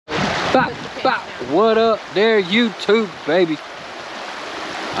Bop, bop. What up there, YouTube, baby?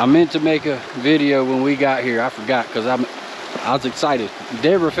 I meant to make a video when we got here. I forgot because I was excited.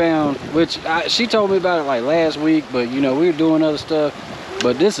 Deborah found, she told me about it like last week, but you know, we were doing other stuff.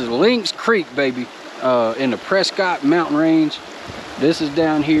 But this is Lynx Creek, baby, in the Prescott Mountain Range. This is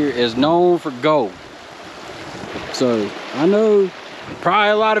down here, is known for gold. So I know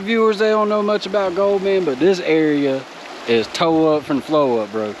probably a lot of viewers, they don't know much about gold, man, but this area is toe up from flow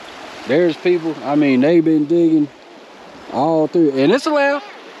up, bro. There's people, I mean, they've been digging all through, and it's allowed.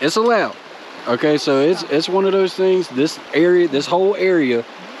 It's allowed. Okay, so it's one of those things. This area, this whole area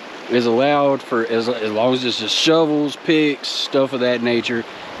is allowed for as long as it's just shovels, picks, stuff of that nature.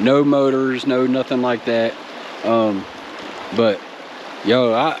 No motors, no nothing like that. But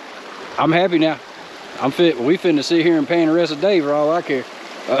yo, I'm happy now. We finna sit here and pan the rest of the day for all I care.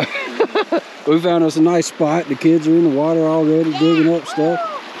 We found us a nice spot. The kids are in the water already, digging up stuff.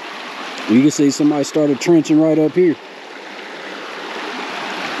 You can see somebody started trenching right up here.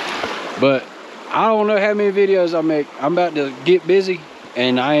 But I don't know how many videos I make. I'm about to get busy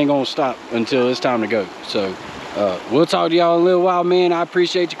and I ain't gonna stop until it's time to go. So we'll talk to y'all in a little while, man. I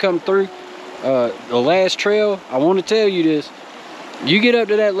appreciate you coming through. The last trail, I want to tell you this. You get up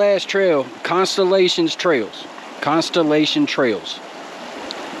to that last trail, Constellation Trails.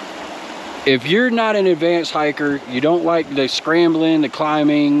 If you're not an advanced hiker, you don't like the scrambling, the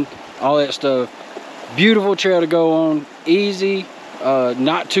climbing, all that stuff, beautiful trail to go on, easy,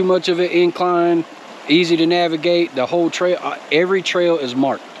 not too much of an incline, easy to navigate. The whole trail, every trail is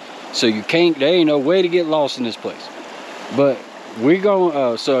marked, so there ain't no way to get lost in this place. But we're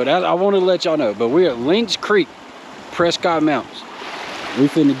going, so that I want to let y'all know, but we're at Lynx Creek, Prescott Mountains. We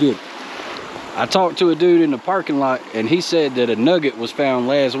finna get it. I talked to a dude in the parking lot and he said that a nugget was found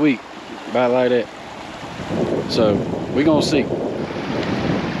last week, about like that. So we're gonna see.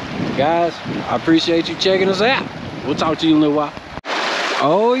 Guys, I appreciate you checking us out. We'll talk to you in a little while.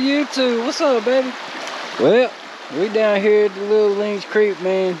 Oh, YouTube, what's up, baby? Well, we down here at the little Lynx Creek,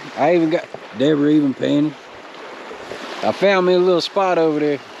 man. I even got Deborah even painting. I found me a little spot over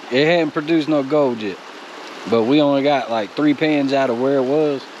there. It hadn't produced no gold yet, but we only got like 3 pans out of where it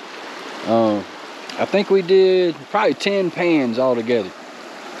was. I think we did probably 10 pans altogether.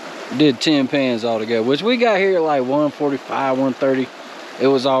 Did 10 pans altogether, which we got here at like 1:45, 1:30. It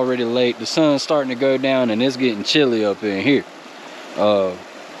was already late. The sun's starting to go down and it's getting chilly up in here. So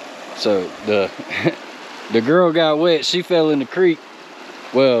the the girl got wet. She fell in the creek.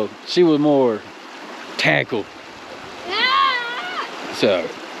 Well, she was more tackled. So,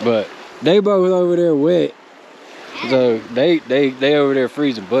 but they both over there wet. So they over there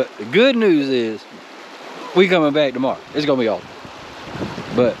freezing. But the good news is we coming back tomorrow. It's gonna be awesome.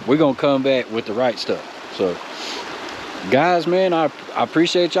 But we're gonna come back with the right stuff. So guys, man, I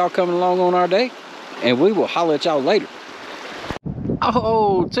appreciate y'all coming along on our day, and we will holler at y'all later.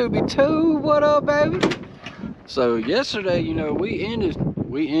 Oh, 2B2, what up, baby? So yesterday, you know, we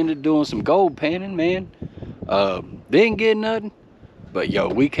ended doing some gold panning, man. Didn't get nothing, but yo,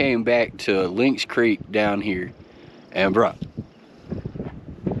 we came back to Lynx Creek down here, and bruh,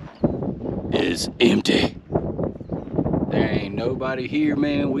 it's empty. There ain't nobody here,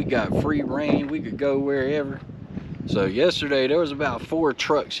 man. We got free reign. We could go wherever. So yesterday there was about 4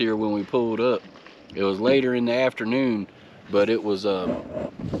 trucks here when we pulled up. It was later in the afternoon, but it was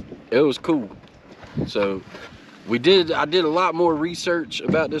cool. So I did a lot more research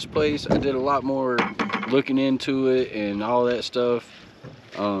about this place. I did a lot more looking into it and all that stuff.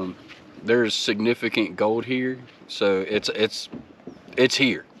 There's significant gold here, so it's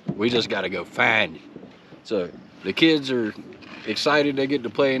here. We just got to go find it. So the kids are excited. They get to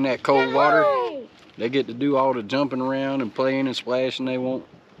play in that cold water. They get to do all the jumping around and playing and splashing they want.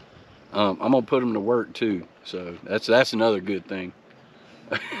 I'm gonna put them to work too, so that's another good thing.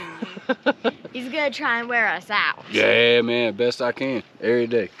 He's gonna try and wear us out. Yeah, man, best I can every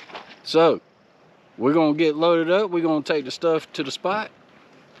day. So we're gonna get loaded up. We're gonna take the stuff to the spot.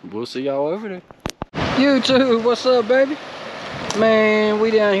 We'll see y'all over there. YouTube, what's up, baby? Man,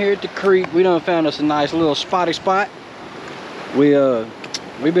 we down here at the creek. We done found us a nice little spotty spot.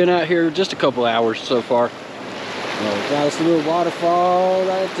 We've been out here just a couple hours so far. Got us a little waterfall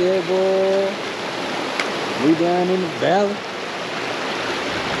right there, boy. We down in the valley.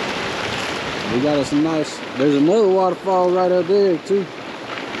 We got us a nice, there's another waterfall right up there too.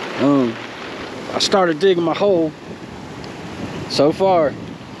 I started digging my hole. So far,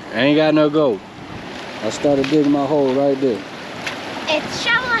 I ain't got no gold. I started digging my hole right there. It's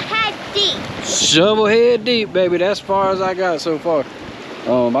shovel head deep. Shovel head deep, baby. That's as far as I got so far.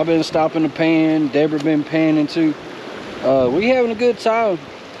 I've been stopping the pan. Deborah been panning too. We having a good time.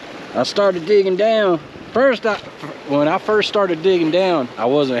 I started digging down. When I first started digging down, I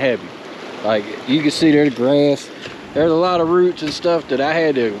wasn't happy. Like, you can see there's grass. There's a lot of roots and stuff that I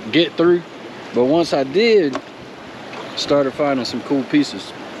had to get through. But once I did, started finding some cool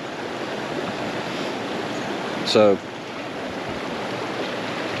pieces. So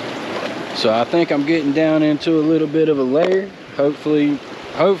I think I'm getting down into a little bit of a layer. Hopefully,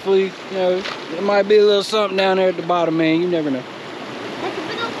 you know, there might be a little something down there at the bottom, man. You never know. Like a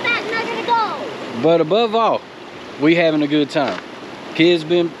big old fat nugget of gold. But above all, we having a good time. Kids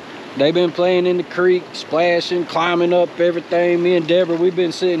they've been playing in the creek, splashing, climbing up everything. Me and Deborah, we've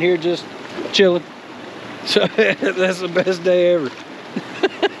been sitting here just chilling. So that's the best day ever.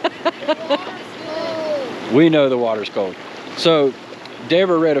 We know the water's cold. So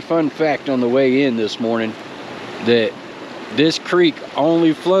Deborah read a fun fact on the way in this morning that this creek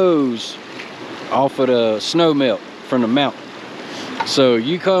only flows off of the snow melt from the mountain. So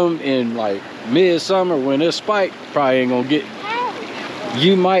you come in like midsummer when it's spiked, probably ain't gonna get.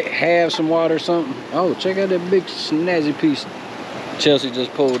 You might have some water or something. Oh, check out that big snazzy piece. Chelsea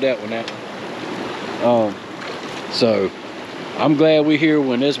just pulled that one out. So I'm glad we're here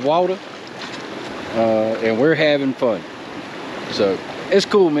when it's water, and we're having fun. So it's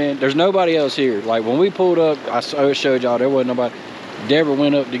cool, man. There's nobody else here. Like when we pulled up, I showed y'all there wasn't nobody. Deborah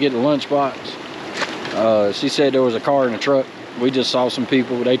went up to get the lunchbox. She said there was a car and a truck. We just saw some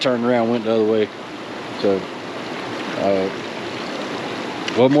people. They turned around, went the other way. So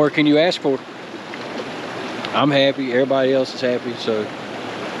what more can you ask for? I'm happy. Everybody else is happy. So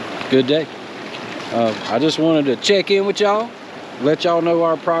good day. I just wanted to check in with y'all, let y'all know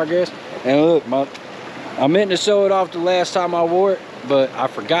our progress. And look, I meant to show it off the last time I wore it, but I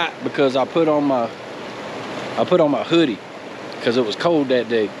forgot because I put on my hoodie because it was cold that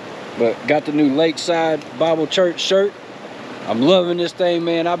day. But got the new Lakeside Bible Church shirt. I'm loving this thing,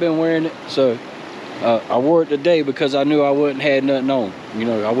 man. I've been wearing it. So I wore it today because I knew I wouldn't have nothing on. You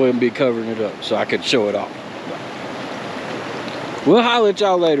know, I wouldn't be covering it up, so I could show it off. We'll holler at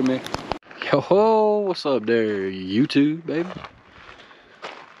y'all later, man. Yo, what's up there, YouTube, baby?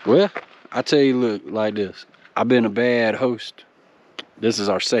 Well, I tell you, look, like this. I've been a bad host. This is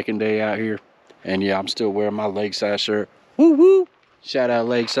our second day out here. And yeah, I'm still wearing my Lakeside shirt. Woo woo! Shout out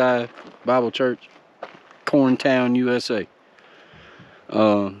Lakeside Bible Church, Corntown, USA.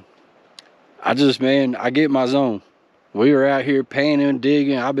 I get my zone. We were out here panning,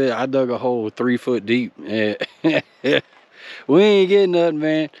 digging. I dug a hole 3 foot deep. We ain't getting nothing,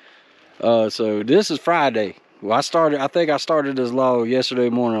 man. So this is Friday. Well, I think I started this log yesterday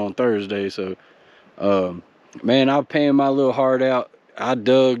morning on Thursday. So, man, I'm paying my little heart out. I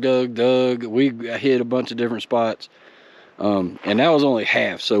dug. We hit a bunch of different spots. And that was only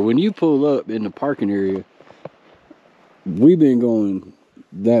half. So when you pull up in the parking area, we've been going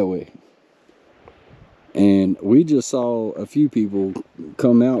that way. And we just saw a few people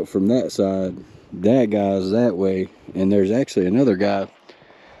come out from that side. That guy's that way. And there's actually another guy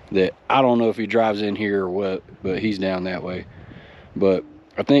that I don't know if he drives in here or what, but he's down that way. But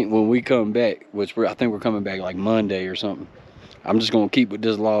I think when we come back, I think we're coming back like Monday or something, I'm just going to keep with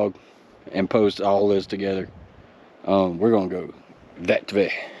this log and post all this together. We're going to go that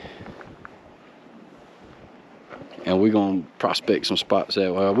way. And we're going to prospect some spots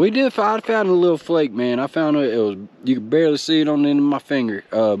that way. I found a little flake, man. I found you could barely see it on the end of my finger.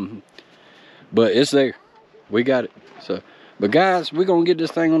 But it's there. We got it. So, but guys, we're going to get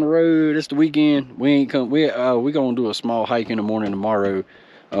this thing on the road. It's the weekend. We're going to do a small hike in the morning tomorrow.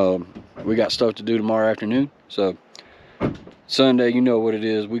 We got stuff to do tomorrow afternoon. So, Sunday, you know what it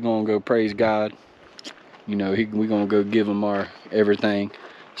is. We're going to go praise God. You know, we're going to go give him our everything.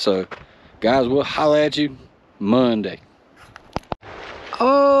 So, guys, we'll holler at you Monday.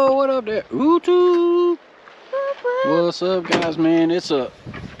 Oh, what up there? YouTube. What's up, guys, man? It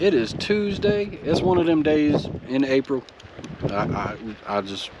is Tuesday. It's one of them days in April. I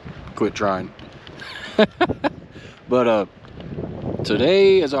just quit trying. But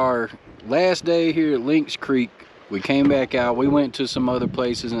today is our last day here at Lynx Creek. We came back out. We went to some other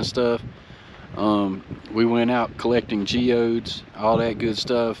places and stuff. We went out collecting geodes, all that good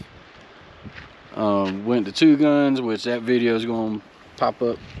stuff. Went to Two Guns, which that video is going to pop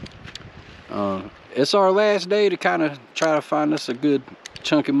up. It's our last day to kind of try to find us a good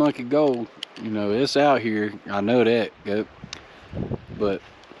chunky monkey gold. You know, it's out here. I know that. Yep. But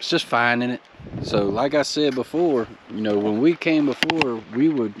it's just finding it. So like I said before, you know, when we came before, we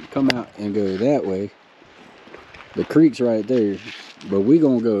would come out and go that way. The creek's right there, but we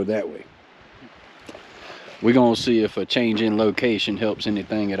gonna go that way. We're gonna see if a change in location helps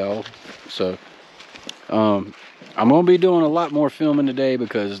anything at all. So I'm gonna be doing a lot more filming today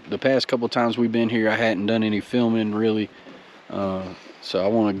because the past couple times we've been here, I hadn't done any filming really. So I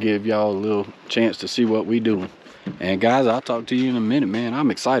want to give y'all a little chance to see what we doing. And guys, I'll talk to you in a minute, man.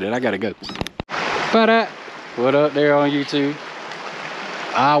 I'm excited. I gotta go. What up there on YouTube?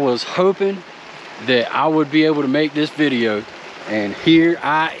 I was hoping that I would be able to make this video, and here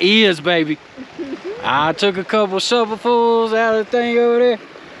I is, baby. I took a couple shovelfuls out of the thing over there.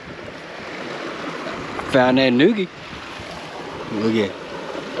 Found that noogie. Look at it.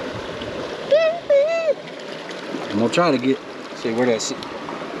 I'm gonna try to get, see where that's,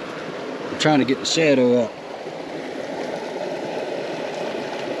 I'm trying to get the shadow out.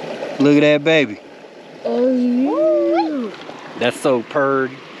 Look at that baby. Oh, yeah. That's so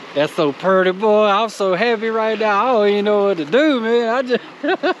purdy. That's so purdy, boy. I'm so happy right now. I don't even know what to do, man. I just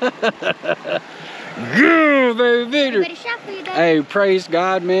good, baby, Victor. Hey, praise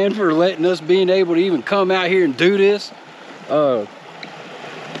God, man, for letting us being able to even come out here and do this. I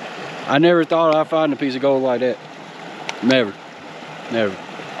never thought I'd find a piece of gold like that. Never.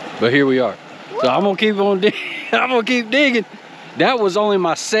 But here we are. So I'm gonna keep on digging. I'm gonna keep digging. That was only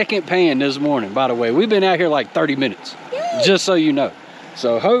my second pan this morning, by the way. We've been out here like 30 minutes, just so you know.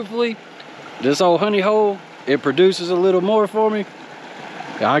 So hopefully this old honey hole, it produces a little more for me.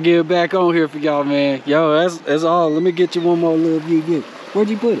 I'll get it back on here for y'all, man. Yo, that's all. Let me get you one more little view. Get. Where'd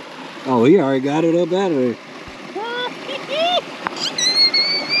you put it? Oh, he already got it up out of there.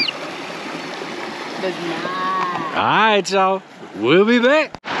 Nice. All right, y'all. We'll be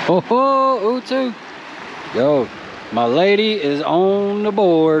back. Oh, too. Yo, my lady is on the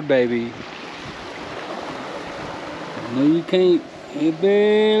board, baby. No, you can't. You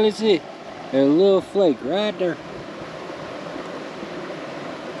barely see it. There's a little flake right there.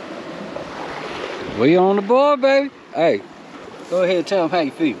 We on the board, baby. Hey, go ahead and tell them how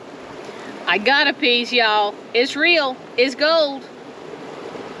you feel. I got a piece, y'all. It's real. It's gold.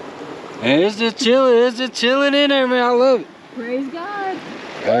 And it's just chilling. It's just chilling in there, man. I love it. Praise God.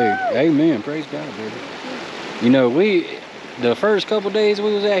 Hey, amen. Praise God, baby. You know, the first couple days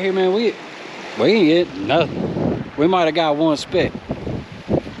we was out here, man, we ain't get nothing. We might have got one speck.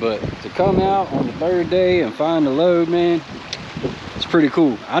 But to come out on the third day and find the load, man, it's pretty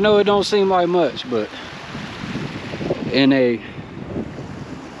cool. I know it don't seem like much, but in a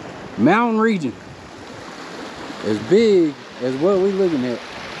mountain region as big as what we looking at,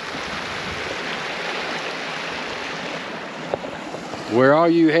 where all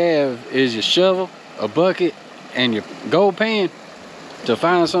you have is your shovel, a bucket, and your gold pan, to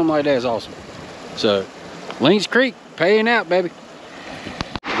find something like that is awesome. So, Lynx Creek, paying out, baby.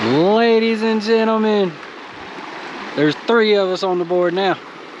 Ladies and gentlemen, there's 3 of us on the board now.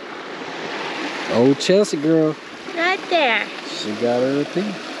 Old Chelsea girl. Right there. She got her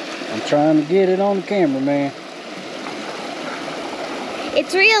piece. I'm trying to get it on the camera, man.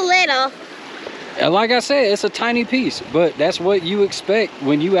 It's real little. And like I said, it's a tiny piece, but that's what you expect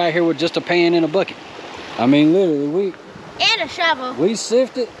when you out here with just a pan and a bucket. I mean, literally, And a shovel. we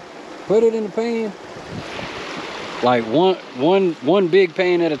sift it, put it in the pan, like one big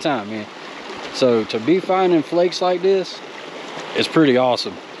pan at a time, man. So to be finding flakes like this, it's pretty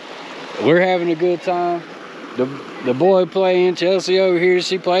awesome. We're having a good time. The boy playing, Chelsea over here,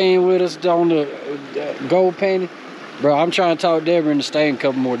 she playing with us on the gold panning. Bro, I'm trying to talk Deborah into staying a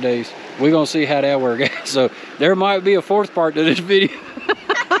couple more days. We're gonna see how that works out. So there might be a 4th part to this video.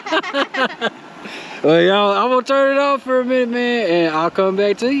 Well, y'all, I'm gonna turn it off for a minute, man, and I'll come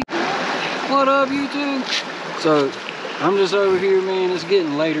back to you. What up, YouTube? So I'm just over here, man. It's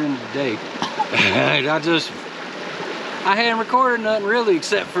getting later in the day. I hadn't recorded nothing really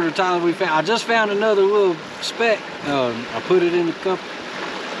except for the time we found. I just found another little speck. I put it in the cup.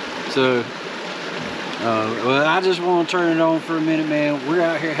 So, well, I just want to turn it on for a minute, man. We're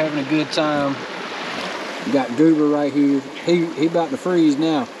out here having a good time. We got Goober right here. He about to freeze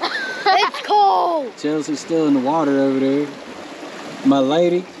now. It's cold. Chelsea's still in the water over there. My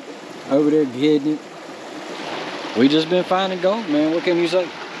lady over there getting it. We just been finding gold, man. What can you say?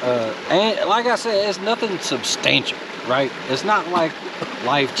 And like I said, it's nothing substantial, right? It's not like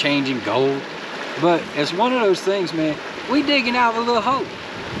life-changing gold, but it's one of those things, man. We digging out a little hole,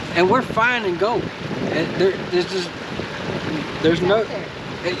 and we're finding gold. And there's no,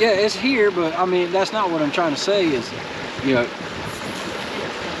 yeah, it's here, but I mean, that's not what I'm trying to say. Is, you know,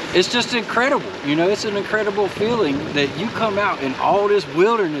 it's just incredible. You know, it's an incredible feeling that you come out in all this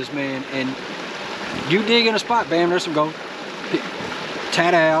wilderness, man, and you dig in a spot, bam, there's some gold.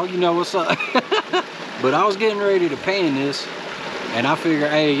 Ta-da, you know what's up. But I was getting ready to pan this, and I figured,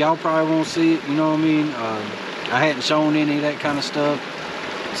 hey, y'all probably won't see it, you know what I mean? I hadn't shown any of that kind of stuff.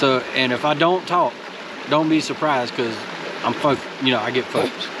 So, and if I don't talk, don't be surprised because I'm you know, I get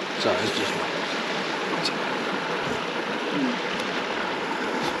focused. So it's just one.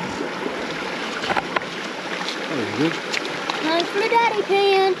 There you go. Time for the daddy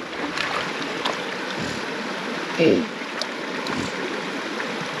pan.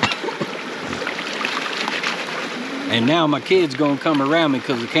 And now my kid's gonna come around me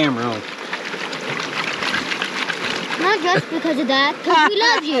because the camera on. Not just because of that, because we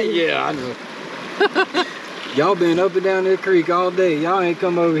love you. Yeah, I know. Y'all been up and down that creek all day. Y'all ain't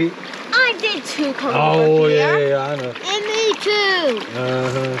come over here. I did too come Oh, over here. yeah, I know. And me too.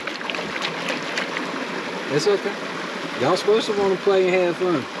 Uh-huh. It's okay. Y'all supposed to want to play and have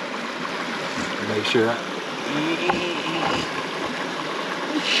fun. Make sure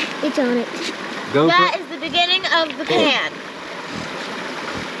It's on it. go That is the beginning of the pan.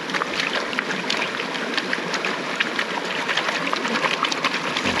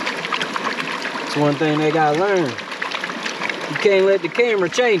 It's one thing they gotta learn. You can't let the camera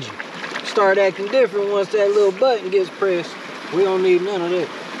change you. Start acting different once that little button gets pressed. We don't need none of that.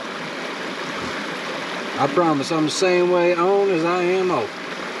 I promise I'm the same way on as I am off.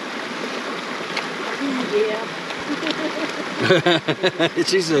 Yeah.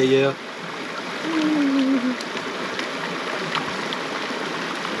 She said, yeah.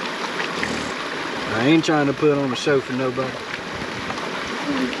 I ain't trying to put on a show for nobody.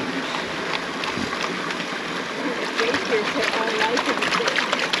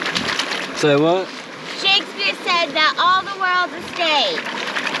 Say what? Shakespeare said that all the world's a stage.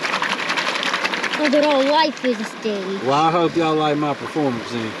 Oh, that all life is a stage. Well, I hope y'all like my performance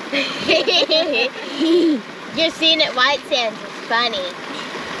then. Your scene at White Sands was funny.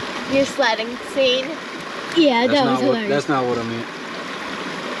 Your sledding scene. Yeah, that was hilarious. That's not what I meant.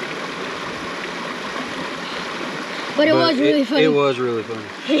 But it was really funny. It was really funny.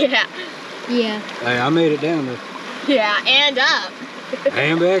 Yeah. Yeah. Hey, I made it down there. Yeah, and up.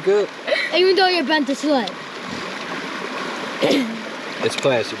 And back up. Even though you bent the sled. It's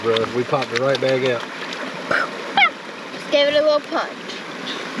plastic, bro. We popped it right back out. Just gave it a little punch.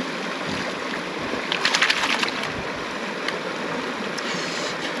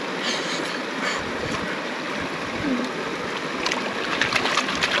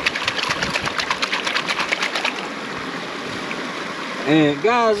 And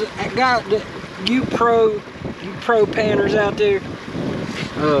guys, you pro panners out there,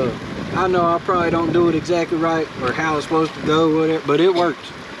 I know I probably don't do it exactly right or how it's supposed to go, whatever, but it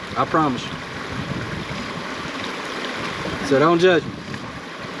works. I promise you. So don't judge me.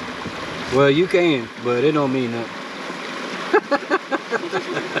 Well, you can, but it don't mean nothing.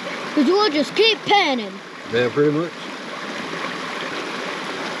 Cause we'll just keep panning. Yeah, pretty much.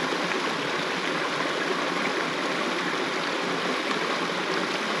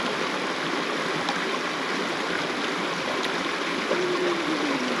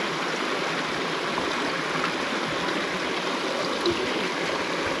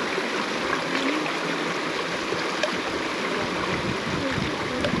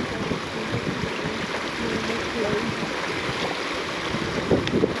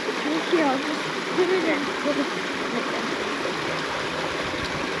 Here, I'll just put it in.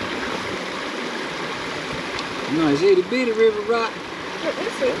 Nice itty bitty river rock. Let me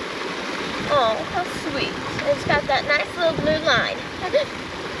see. Oh, how sweet. It's got that nice little blue line.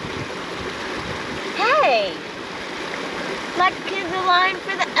 Hey! Like the line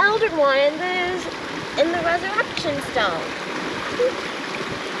for the Elder One in the Resurrection Stone.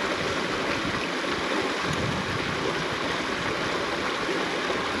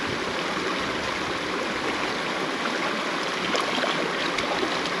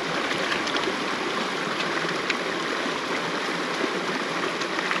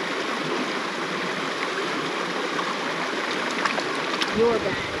 Your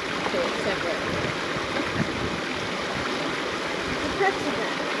bag, so it's separate. The pretzel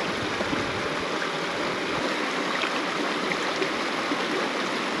bag.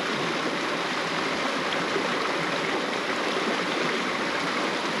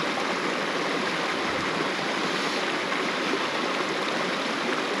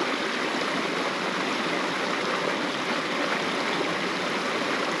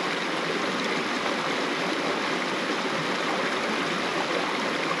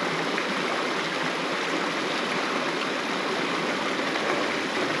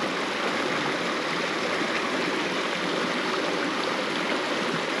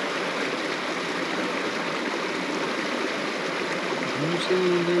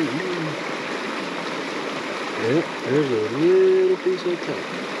 Yep, there's a little piece of tape.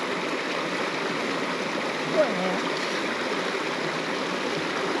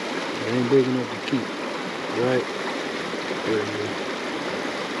 It ain't big enough to keep. right here.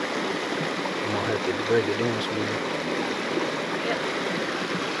 I'm gonna have to break it down some more.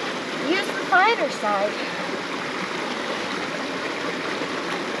 Use the finer side.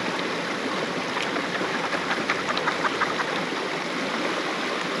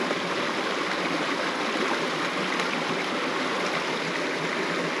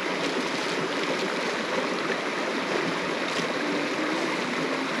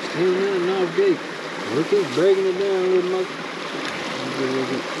 Still nothing off gate. Look at breaking it down a little more.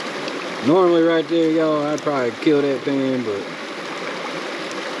 Normally right there, y'all, I'd probably kill that pan, but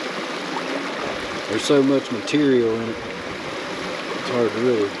there's so much material in it. It's hard to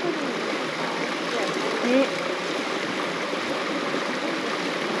really.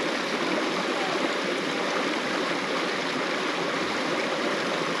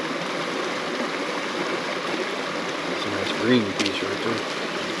 It's a nice green piece right there.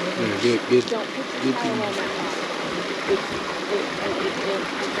 Yeah, good. Don't put the towel on that top. It's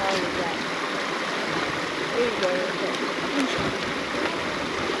all of that. There you go.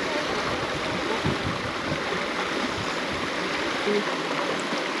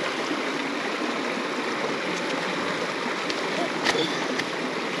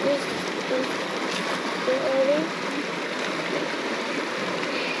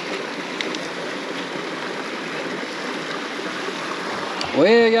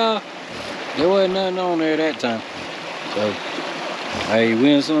 Well, y'all, there wasn't nothing on there that time. So, hey,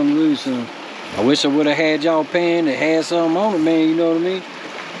 win some, lose some. I wish I would have had y'all pan that had something on it, man, you know what I mean?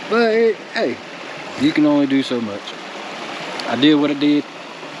 But, hey, you can only do so much. I did what I did.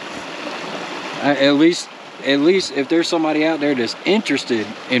 At least if there's somebody out there that's interested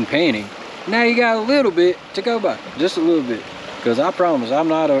in panning, now you got a little bit to go by, just a little bit. Because I promise,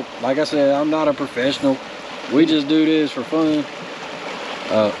 like I said, I'm not a professional. We just do this for fun.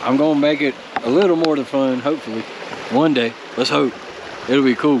 I'm gonna make it a little more than fun, hopefully. One day, let's hope. It'll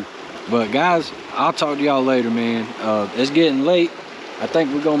be cool. But guys, I'll talk to y'all later, man. It's getting late. I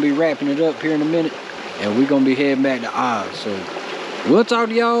think we're gonna be wrapping it up here in a minute. And we're gonna be heading back to Oz. So we'll talk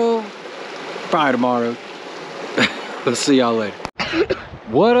to y'all probably tomorrow. We'll see y'all later.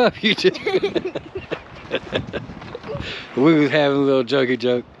 What up, YouTube? We was having a little jokey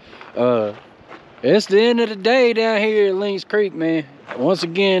joke. It's the end of the day down here at Lynx Creek, man. Once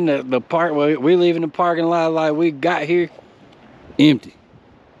again, the park, we leaving the parking lot like we got here, empty.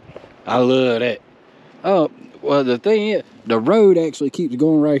 I love that. Oh, well, the thing is, the road actually keeps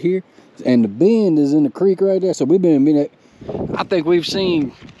going right here, and the bend is in the creek right there. So we've been I think we've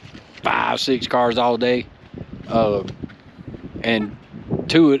seen 5, 6 cars all day, and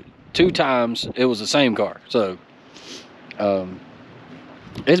two times it was the same car. So,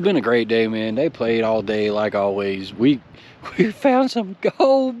 it's been a great day, man. They played all day like always. We found some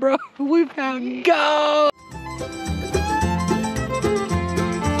gold, bro. We found gold.